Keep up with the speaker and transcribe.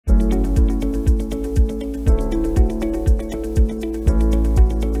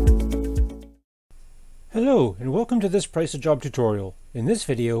Hello and welcome to this Price a Job tutorial. In this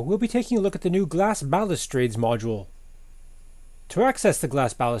video we'll be taking a look at the new Glass Balustrades module. To access the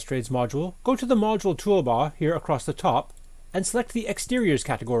Glass Balustrades module, go to the module toolbar here across the top and select the Exteriors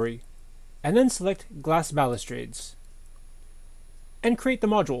category, and then select Glass Balustrades and create the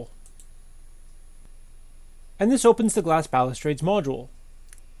module. And this opens the Glass Balustrades module.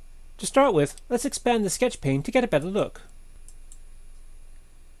 To start with, let's expand the sketch pane to get a better look.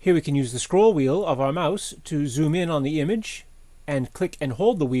 Here we can use the scroll wheel of our mouse to zoom in on the image, and click and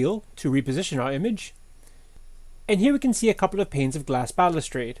hold the wheel to reposition our image. And here we can see a couple of panes of glass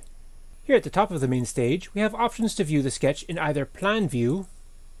balustrade. Here at the top of the main stage, we have options to view the sketch in either plan view,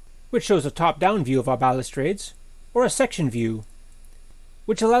 which shows a top-down view of our balustrades, or a section view,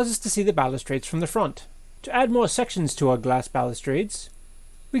 which allows us to see the balustrades from the front. To add more sections to our glass balustrades,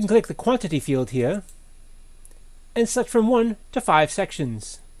 we can click the quantity field here, and select from 1 to 5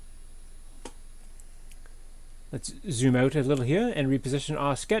 sections. Let's zoom out a little here and reposition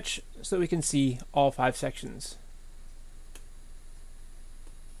our sketch so that we can see all 5 sections.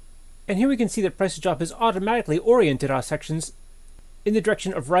 And here we can see that Price a Job has automatically oriented our sections in the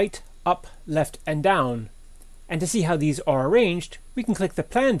direction of right, up, left, and down. And to see how these are arranged, we can click the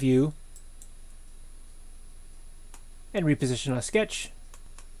plan view and reposition our sketch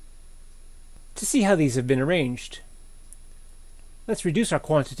to see how these have been arranged. Let's reduce our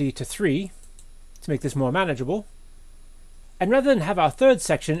quantity to 3 to make this more manageable. And rather than have our third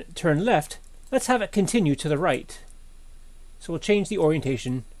section turn left, let's have it continue to the right. So we'll change the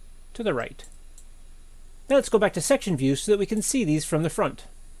orientation to the right. Now let's go back to section view so that we can see these from the front.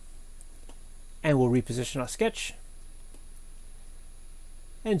 And we'll reposition our sketch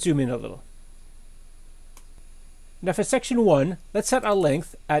and zoom in a little. Now for section 1, let's set our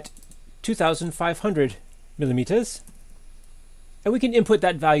length at 2,500 millimeters. And we can input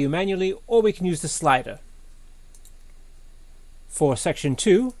that value manually, or we can use the slider. For section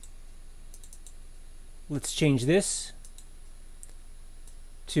 2, let's change this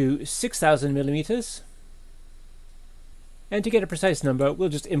to 6,000 millimeters. And to get a precise number, we'll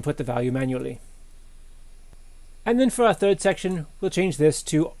just input the value manually. And then for our third section, we'll change this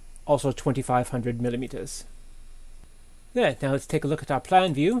to also 2,500 millimeters. There, now let's take a look at our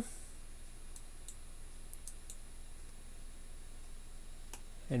plan view.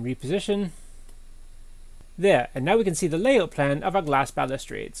 And reposition. There, and now we can see the layout plan of our glass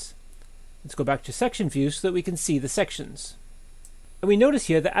balustrades. Let's go back to section view so that we can see the sections. And we notice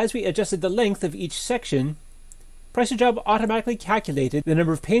here that as we adjusted the length of each section, Price a Job automatically calculated the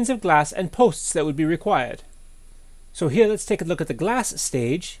number of panes of glass and posts that would be required. So here let's take a look at the glass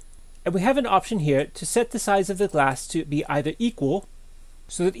stage, and we have an option here to set the size of the glass to be either equal,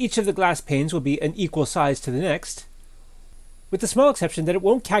 so that each of the glass panes will be an equal size to the next, with the small exception that it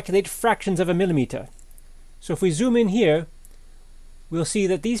won't calculate fractions of a millimeter. So if we zoom in here, we'll see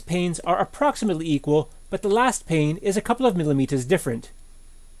that these panes are approximately equal, but the last pane is a couple of millimeters different.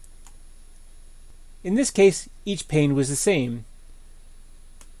 In this case, each pane was the same.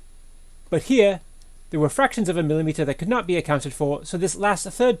 But here, there were fractions of a millimeter that could not be accounted for, so this last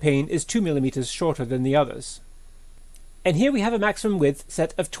third pane is 2 millimeters shorter than the others. And here we have a maximum width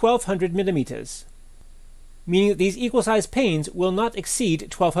set of 1,200 millimeters. Meaning that these equal-sized panes will not exceed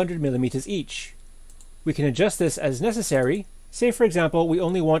 1,200 millimeters each. We can adjust this as necessary. Say for example we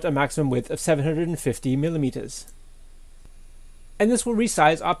only want a maximum width of 750 millimeters. And this will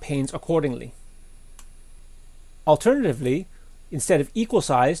resize our panes accordingly. Alternatively, instead of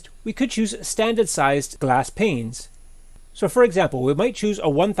equal-sized, we could choose standard-sized glass panes. So for example, we might choose a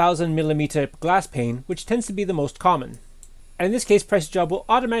 1,000 millimeter glass pane, which tends to be the most common. And in this case, Price a Job will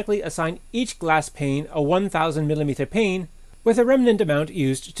automatically assign each glass pane a 1,000 millimeter pane with a remnant amount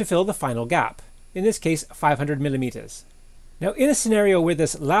used to fill the final gap, in this case 500 millimeters. Now in a scenario where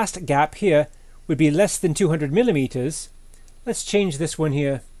this last gap here would be less than 200 millimeters, let's change this one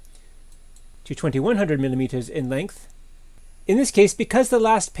here to 2,100 millimeters in length. In this case, because the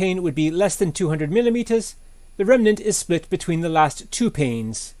last pane would be less than 200 millimeters, the remnant is split between the last two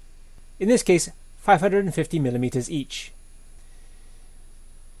panes, in this case 550 millimeters each.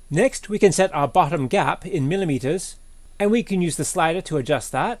 Next, we can set our bottom gap in millimeters, and we can use the slider to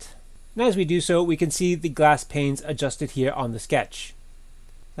adjust that. And as we do so, we can see the glass panes adjusted here on the sketch.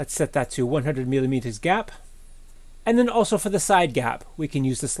 Let's set that to 100 millimeters gap. And then also for the side gap, we can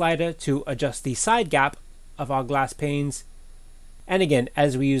use the slider to adjust the side gap of our glass panes. And again,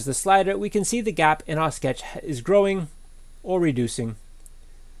 as we use the slider, we can see the gap in our sketch is growing or reducing.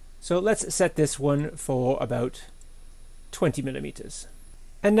 So let's set this one for about 20 millimeters.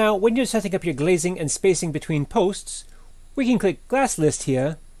 And now when you're setting up your glazing and spacing between posts, we can click Glass List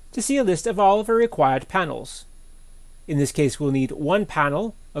here to see a list of all of our required panels. In this case, we'll need one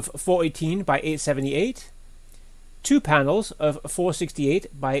panel of 418 by 878, two panels of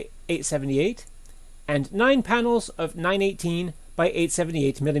 468 by 878, and 9 panels of 918 by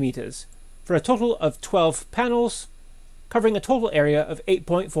 878 millimeters, for a total of 12 panels, covering a total area of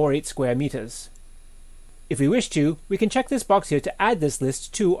 8.48 square meters. If we wish to, we can check this box here to add this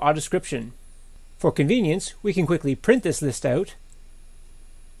list to our description. For convenience, we can quickly print this list out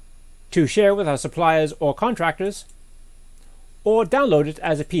to share with our suppliers or contractors, or download it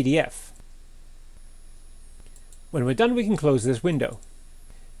as a PDF. When we're done, we can close this window.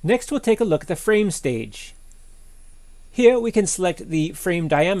 Next, we'll take a look at the frame stage. Here we can select the frame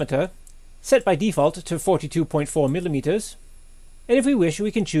diameter, set by default to 42.4 millimeters, and if we wish,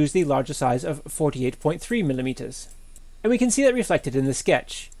 we can choose the larger size of 48.3 millimeters. And we can see that reflected in the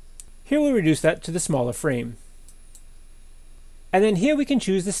sketch. Here we'll reduce that to the smaller frame. And then here we can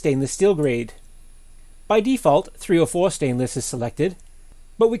choose the stainless steel grade. By default, 304 stainless is selected,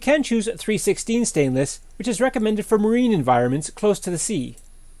 but we can choose 316 stainless, which is recommended for marine environments close to the sea.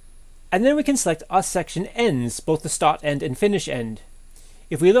 And then we can select our section ends, both the start end and finish end.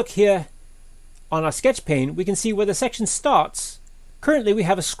 If we look here on our sketch pane, we can see where the section starts. Currently we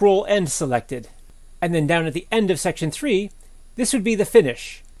have a scroll end selected. And then down at the end of section 3, this would be the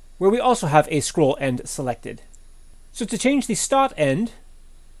finish, where we also have a scroll end selected. So to change the start end,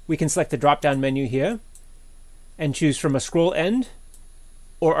 we can select the drop-down menu here and choose from a scroll end,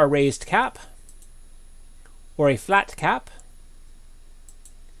 or a raised cap, or a flat cap,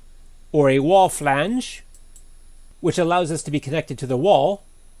 or a wall flange, which allows us to be connected to the wall,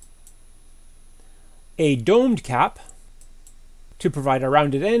 a domed cap to provide a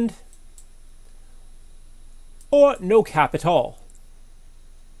rounded end, or no cap at all.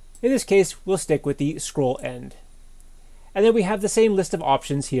 In this case, we'll stick with the scroll end. And then we have the same list of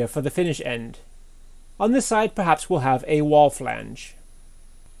options here for the finish end. On this side, perhaps we'll have a wall flange.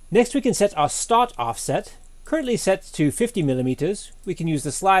 Next, we can set our start offset, currently set to 50 millimeters. We can use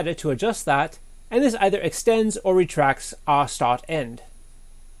the slider to adjust that, and this either extends or retracts our start end.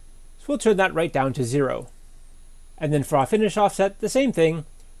 So we'll turn that right down to 0. And then for our finish offset, the same thing.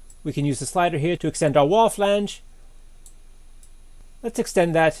 We can use the slider here to extend our wall flange. Let's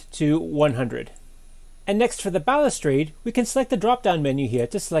extend that to 100. And next, for the balustrade, we can select the drop-down menu here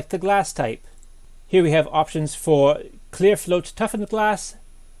to select the glass type. Here we have options for clear float toughened glass,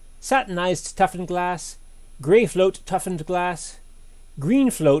 satinized toughened glass, gray float toughened glass, green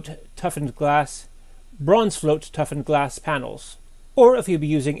float toughened glass, bronze float toughened glass panels. Or if you'll be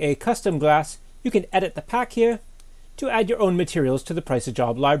using a custom glass, you can edit the pack here to add your own materials to the Price of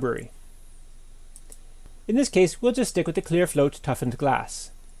Job library. In this case, we'll just stick with the clear float toughened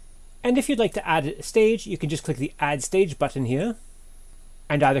glass. And if you'd like to add a stage, you can just click the Add Stage button here,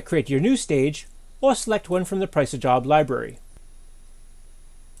 and either create your new stage, or select one from the Price of Job library.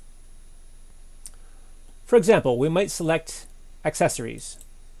 For example, we might select accessories.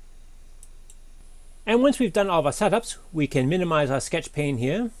 And once we've done all of our setups, we can minimize our sketch pane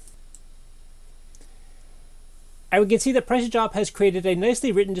here. And we can see that Price of Job has created a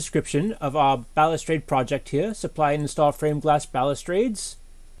nicely written description of our balustrade project here, supply and install frame glass balustrades,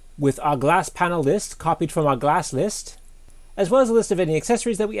 with our glass panel list copied from our glass list, as well as a list of any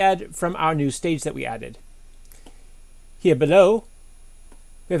accessories that we add from our new stage that we added. Here below,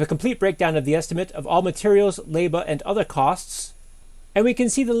 we have a complete breakdown of the estimate of all materials, labor, and other costs, and we can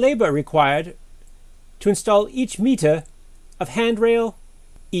see the labor required to install each meter of handrail,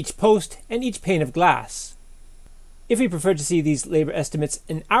 each post, and each pane of glass. If we prefer to see these labor estimates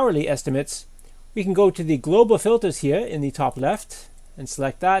in hourly estimates, we can go to the global filters here in the top left and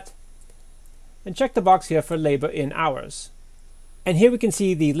select that, and check the box here for labor in hours. And here we can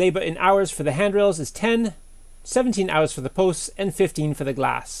see the labor in hours for the handrails is 10, 17 hours for the posts, and 15 for the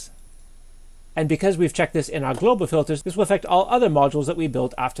glass. And because we've checked this in our global filters, this will affect all other modules that we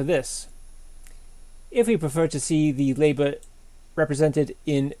build after this. If we prefer to see the labor represented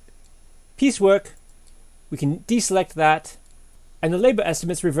in piecework, we can deselect that, and the labor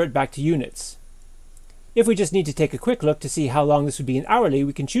estimates revert back to units. If we just need to take a quick look to see how long this would be in hourly,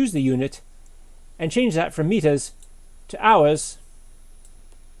 we can choose the unit and change that from meters to hours,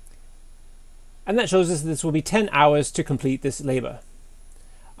 and that shows us that this will be 10 hours to complete this labor.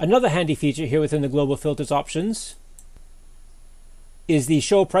 Another handy feature here within the global filters options is the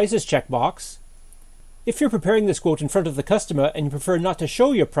show prices checkbox. If you're preparing this quote in front of the customer and you prefer not to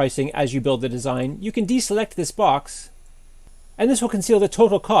show your pricing as you build the design, you can deselect this box, and this will conceal the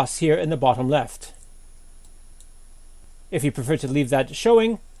total costs here in the bottom left. If you prefer to leave that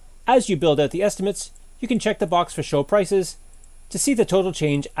showing as you build out the estimates, you can check the box for show prices to see the total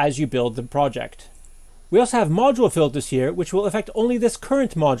change as you build the project. We also have module filters here, which will affect only this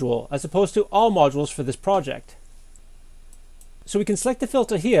current module as opposed to all modules for this project. So we can select the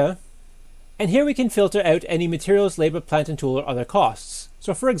filter here, and here we can filter out any materials, labor, plant and tool, or other costs.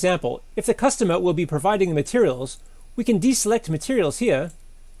 So for example, if the customer will be providing the materials, we can deselect materials here,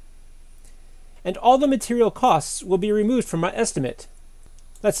 and all the material costs will be removed from our estimate.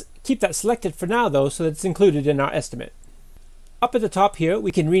 Let's keep that selected for now though, so that it's included in our estimate. Up at the top here,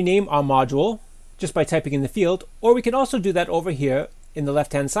 we can rename our module just by typing in the field, or we can also do that over here in the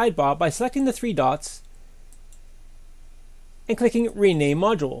left-hand sidebar by selecting the three dots and clicking Rename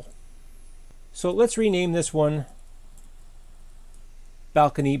Module. So let's rename this one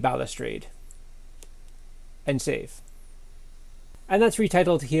Balcony Balustrade and save. And that's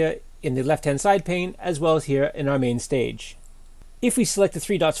retitled here in the left-hand side pane as well as here in our main stage. If we select the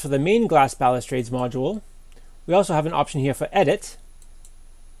three dots for the main glass balustrades module, we also have an option here for Edit.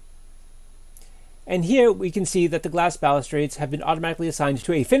 And here we can see that the glass balustrades have been automatically assigned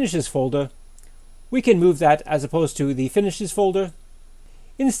to a Finishes folder. We can move that as opposed to the Finishes folder,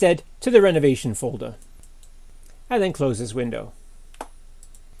 instead to the Renovation folder. And then close this window.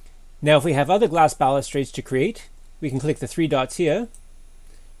 Now if we have other glass balustrades to create, we can click the three dots here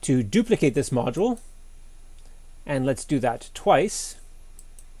to duplicate this module. And let's do that twice.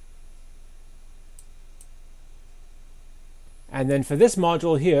 And then for this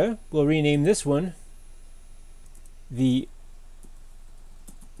module here, we'll rename this one the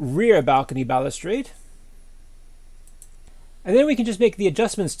Rear Balcony Balustrade. And then we can just make the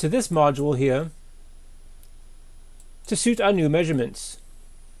adjustments to this module here to suit our new measurements.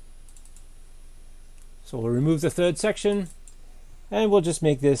 So we'll remove the third section and we'll just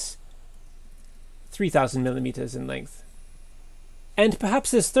make this 3000 millimeters in length. And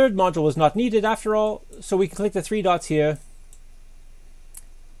perhaps this third module is not needed after all, so we can click the three dots here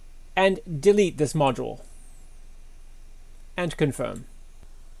and delete this module and confirm.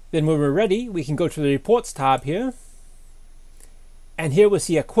 Then when we're ready, we can go to the Reports tab here, and here we'll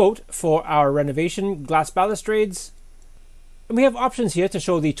see a quote for our renovation glass balustrades. And we have options here to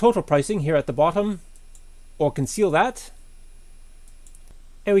show the total pricing here at the bottom, or conceal that.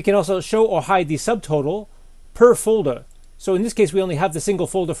 And we can also show or hide the subtotal per folder. So in this case, we only have the single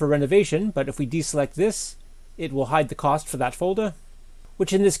folder for renovation, but if we deselect this, it will hide the cost for that folder,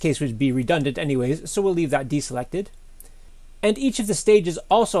 which in this case would be redundant anyways, so we'll leave that deselected. And each of the stages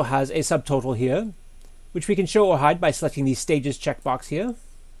also has a subtotal here, which we can show or hide by selecting the Stages checkbox here.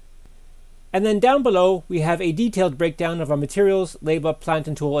 And then down below, we have a detailed breakdown of our materials, labor, plant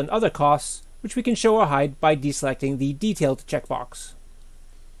and tool, and other costs, which we can show or hide by deselecting the Detailed checkbox.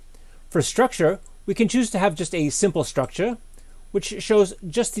 For structure, we can choose to have just a simple structure, which shows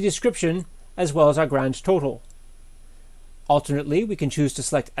just the description as well as our grand total. Alternately, we can choose to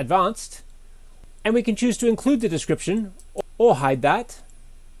select Advanced, and we can choose to include the description or hide that,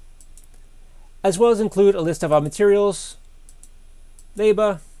 as well as include a list of our materials,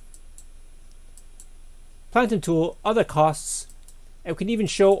 labor, plant and tool, other costs, and we can even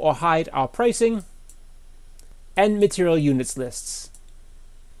show or hide our pricing and material units lists.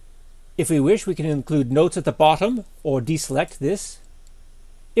 If we wish, we can include notes at the bottom or deselect this.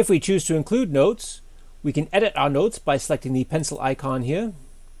 If we choose to include notes, we can edit our notes by selecting the pencil icon here.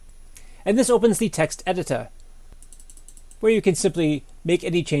 And this opens the text editor, where you can simply make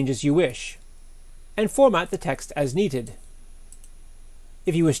any changes you wish and format the text as needed.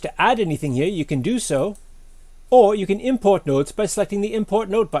 If you wish to add anything here, you can do so, or you can import notes by selecting the Import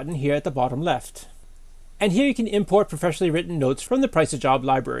Note button here at the bottom left. And here you can import professionally written notes from the Price a Job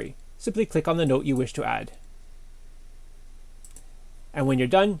library. Simply click on the note you wish to add. And when you're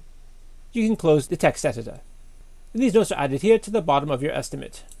done, you can close the text editor. And these notes are added here to the bottom of your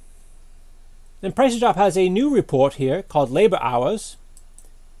estimate. Then Price a Job has a new report here called Labor Hours,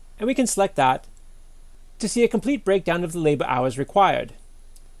 and we can select that to see a complete breakdown of the labor hours required.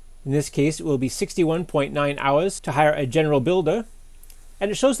 In this case, it will be 61.9 hours to hire a general builder,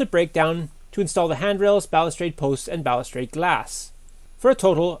 and it shows the breakdown to install the handrails, balustrade posts, and balustrade glass, for a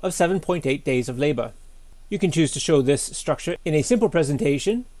total of 7.8 days of labor. You can choose to show this structure in a simple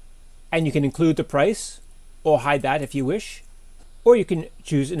presentation, and you can include the price, or hide that if you wish, or you can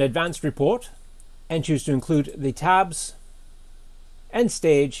choose an advanced report, and choose to include the tabs, and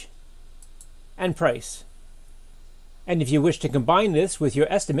stage, and price. And if you wish to combine this with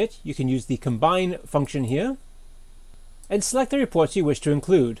your estimate, you can use the Combine function here, and select the reports you wish to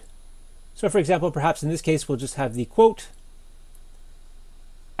include. So for example, perhaps in this case, we'll just have the quote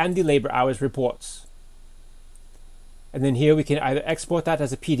and the labor hours reports. And then here we can either export that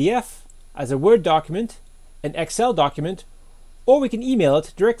as a PDF, as a Word document, an Excel document, or we can email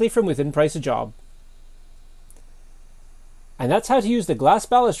it directly from within Price a Job. And that's how to use the Glass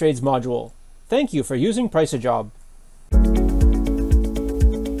Balustrades module. Thank you for using Price a Job.